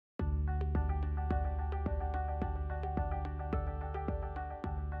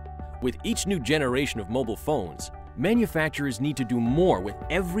With each new generation of mobile phones, manufacturers need to do more with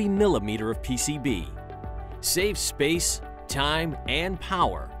every millimeter of PCB. Save space, time, and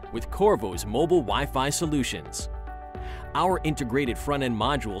power with Qorvo's mobile Wi-Fi solutions. Our integrated front-end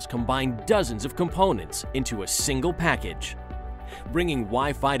modules combine dozens of components into a single package, bringing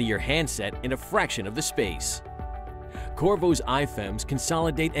Wi-Fi to your handset in a fraction of the space. Qorvo's iFEMs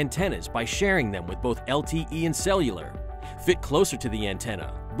consolidate antennas by sharing them with both LTE and cellular, fit closer to the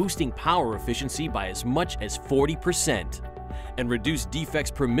antenna, boosting power efficiency by as much as 40%, and reduce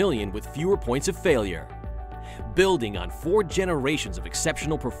defects per million with fewer points of failure. Building on 4 generations of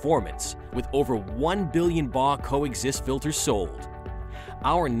exceptional performance with over 1 billion BAW coexist filters sold,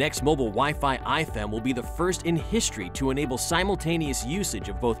 our next mobile Wi-Fi iFEM will be the first in history to enable simultaneous usage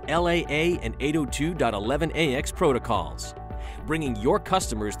of both LAA and 802.11ax protocols, bringing your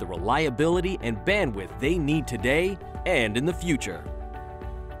customers the reliability and bandwidth they need today and in the future.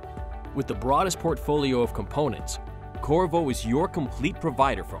 With the broadest portfolio of components, Qorvo is your complete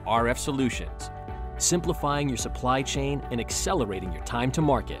provider for RF solutions, simplifying your supply chain and accelerating your time to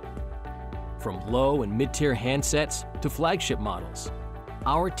market. From low and mid-tier handsets to flagship models,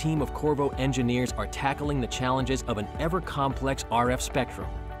 our team of Qorvo engineers are tackling the challenges of an ever-complex RF spectrum,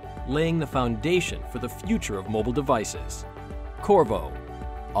 laying the foundation for the future of mobile devices. Qorvo,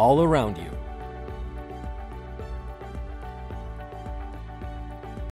 all around you.